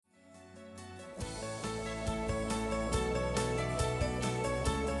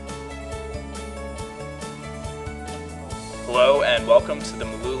Hello and welcome to the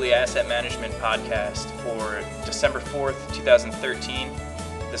Mullooly Asset Management Podcast for December 4th, 2013.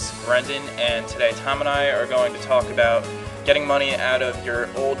 This is Brendan, and today Tom and I are going to talk about getting money out of your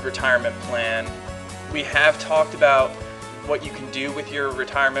old retirement plan. We have talked about what you can do with your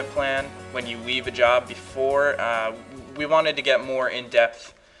retirement plan when you leave a job before. We wanted to get more in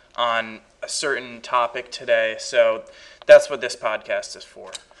depth on a certain topic today, so that's what this podcast is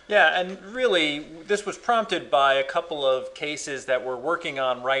for. Yeah, and really, this was prompted by a couple of cases that we're working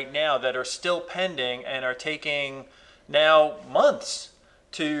on right now that are still pending and are taking now months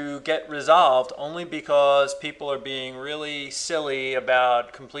to get resolved, only because people are being really silly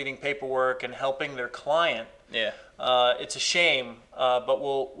about completing paperwork and helping their client. Yeah. It's a shame, but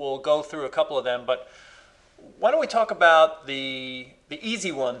we'll go through a couple of them. But why don't we talk about the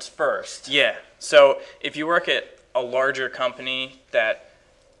easy ones first? Yeah. So if you work at a larger company that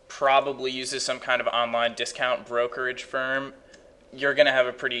probably uses some kind of online discount brokerage firm, you're going to have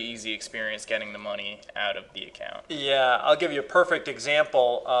a pretty easy experience getting the money out of the account. Yeah, I'll give you a perfect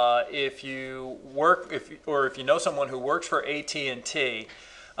example. If you know someone who works for AT&T,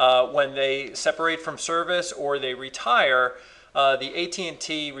 when they separate from service or they retire, the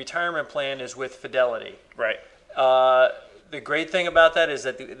AT&T retirement plan is with Fidelity. Right. The great thing about that is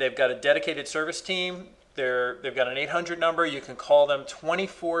that they've got a dedicated service team. They've got an 800 number. You can call them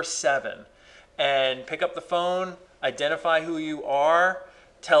 24/7 and pick up the phone, identify who you are,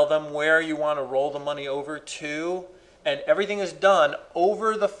 tell them where you want to roll the money over to, and everything is done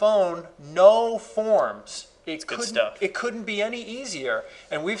over the phone, no forms. Good stuff. It couldn't be any easier.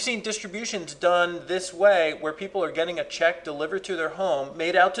 And we've seen distributions done this way where people are getting a check delivered to their home,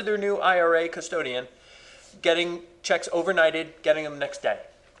 made out to their new IRA custodian, getting checks overnighted, getting them next day.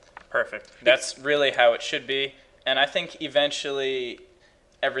 Perfect. That's really how it should be. And I think eventually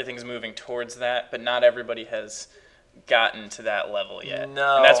everything's moving towards that, but not everybody has gotten to that level yet.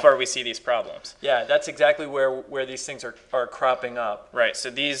 No. And that's where we see these problems. Yeah, that's exactly where these things are cropping up. Right. So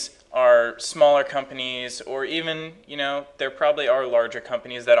these are smaller companies, or even, there probably are larger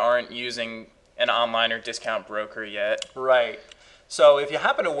companies that aren't using an online or discount broker yet. Right. So if you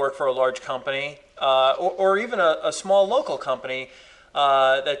happen to work for a large company, or even a small local company,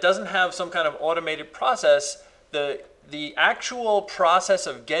 that doesn't have some kind of automated process, the actual process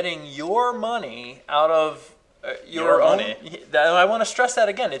of getting your money out of your own money. I want to stress that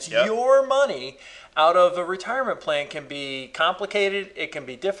again. It's Yep. your money out of a retirement plan can be complicated, it can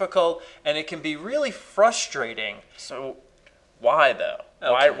be difficult, and it can be really frustrating. So why though?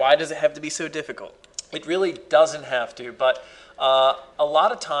 Okay. Why does it have to be so difficult? It really doesn't have to, but a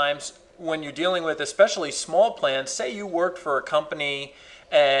lot of times when you're dealing with especially small plans, say you worked for a company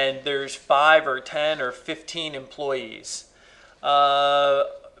and there's 5 or 10 or 15 employees.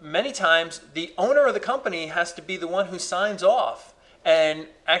 Many times the owner of the company has to be the one who signs off and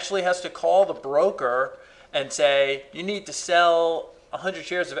actually has to call the broker and say, you need to sell 100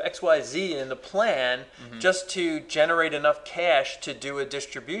 shares of XYZ in the plan just to generate enough cash to do a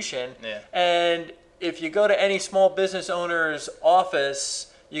distribution. Yeah. And if you go to any small business owner's office,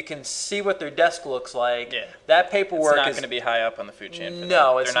 you can see what their desk looks like. Yeah. That paperwork It's not is going to be high up on the food chain. For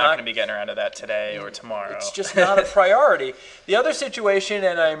No, them. it's They're not not. going to be getting around to that today or tomorrow. It's just not a priority. The other situation,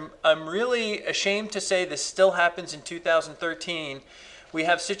 and I'm really ashamed to say this still happens in 2013, we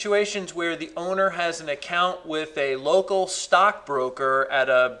have situations where the owner has an account with a local stockbroker at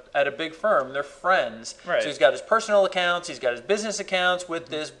a big firm. They're friends. Right. So he's got his personal accounts, he's got his business accounts with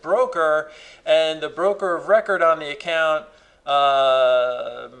this broker, and the broker of record on the account,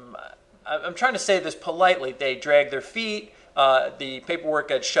 I'm trying to say this politely, they drag their feet. The paperwork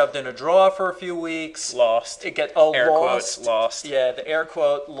gets shoved in a drawer for a few weeks. Lost. It gets Air lost. quotes, lost. Yeah, the air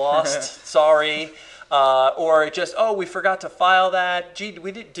quote lost. Sorry. Or it just, we forgot to file that. Gee,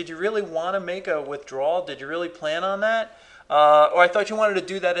 did you really want to make a withdrawal? Did you really plan on that? Or I thought you wanted to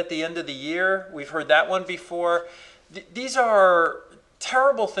do that at the end of the year. We've heard that one before. These are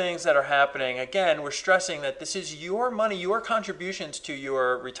terrible things that are happening. Again, we're stressing that this is your money, your contributions to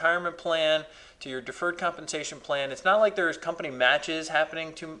your retirement plan, to your deferred compensation plan. It's not like there's company matches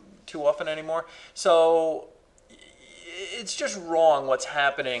happening too often anymore. So it's just wrong what's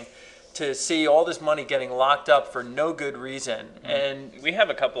happening to see all this money getting locked up for no good reason. And we have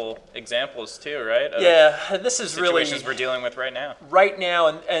a couple examples too, right? Of yeah, this is really situations we're dealing with right now. Right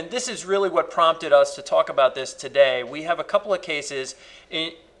now, and this is really what prompted us to talk about this today. We have a couple of cases.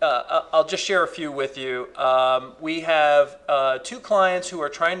 I'll just share a few with you. We have 2 clients who are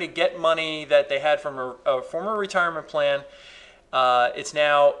trying to get money that they had from a former retirement plan. It's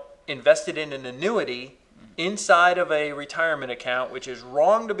now invested in an annuity inside of a retirement account, which is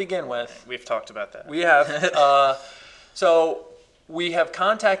wrong to begin with. We've talked about that. We have. So we have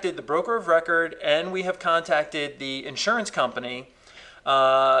contacted the broker of record and we have contacted the insurance company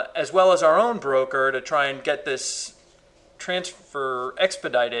as well as our own broker to try and get this transfer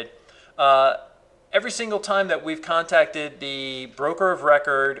expedited. Every single time that we've contacted the broker of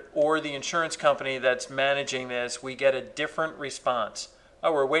record or the insurance company that's managing this, we get a different response.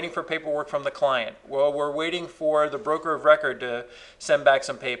 Oh, we're waiting for paperwork from the client. Well, we're waiting for the broker of record to send back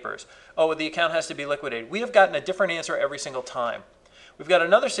some papers. Oh, the account has to be liquidated. We have gotten a different answer every single time. We've got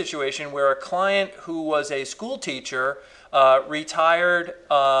another situation where a client who was a school teacher retired.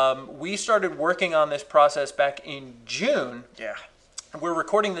 We started working on this process back in June. Yeah. We're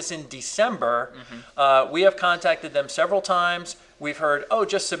recording this in December. We have contacted them several times. We've heard, oh,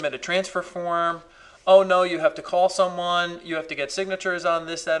 just submit a transfer form. Oh, no, you have to call someone. You have to get signatures on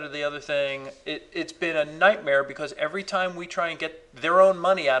this, that, or the other thing. It's been a nightmare because every time we try and get their own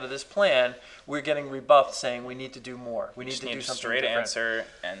money out of this plan, we're getting rebuffed saying we need to do more. We need to do something straight different. Answer.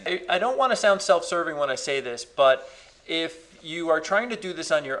 And I don't want to sound self-serving when I say this, but if you are trying to do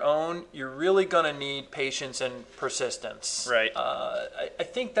this on your own, you're really going to need patience and persistence. Right. I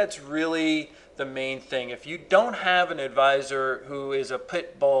think that's really the main thing. If you don't have an advisor who is a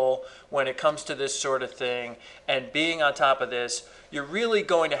pit bull when it comes to this sort of thing and being on top of this, you're really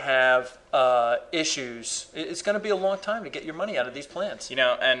going to have issues. It's going to be a long time to get your money out of these plans.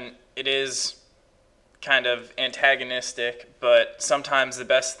 And it is kind of antagonistic, but sometimes the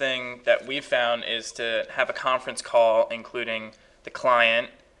best thing that we've found is to have a conference call including the client,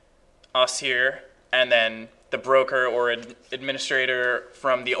 us here, and then the broker or administrator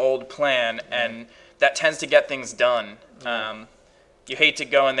from the old plan, and that tends to get things done. You hate to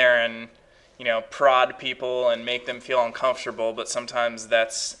go in there and prod people and make them feel uncomfortable, but sometimes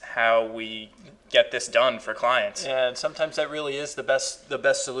that's how we get this done for clients. Yeah, and sometimes that really is the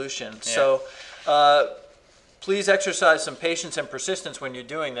best solution. Yeah. So please exercise some patience and persistence when you're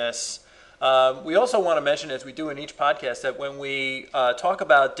doing this. We also want to mention, as we do in each podcast, that when we talk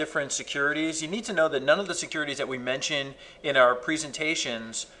about different securities, you need to know that none of the securities that we mention in our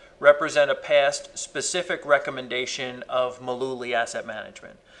presentations represent a past specific recommendation of Mullooly Asset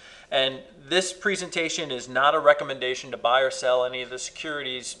Management. And this presentation is not a recommendation to buy or sell any of the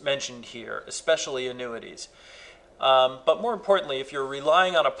securities mentioned here, especially annuities. But more importantly, if you're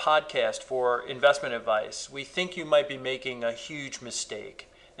relying on a podcast for investment advice, we think you might be making a huge mistake.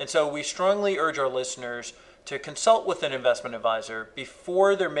 And so we strongly urge our listeners to consult with an investment advisor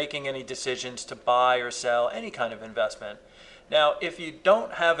before they're making any decisions to buy or sell any kind of investment. Now, if you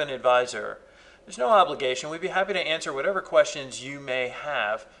don't have an advisor, there's no obligation. We'd be happy to answer whatever questions you may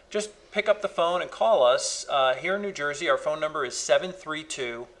have. Just pick up the phone and call us. Here in New Jersey, our phone number is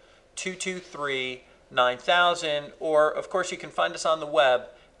 732-223-9000, or of course you can find us on the web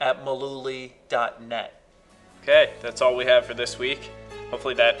at mullooly.net. Okay, that's all we have for this week.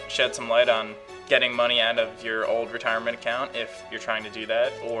 Hopefully that shed some light on getting money out of your old retirement account if you're trying to do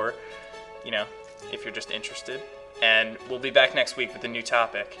that, or if you're just interested. And we'll be back next week with a new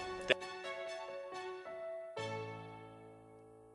topic.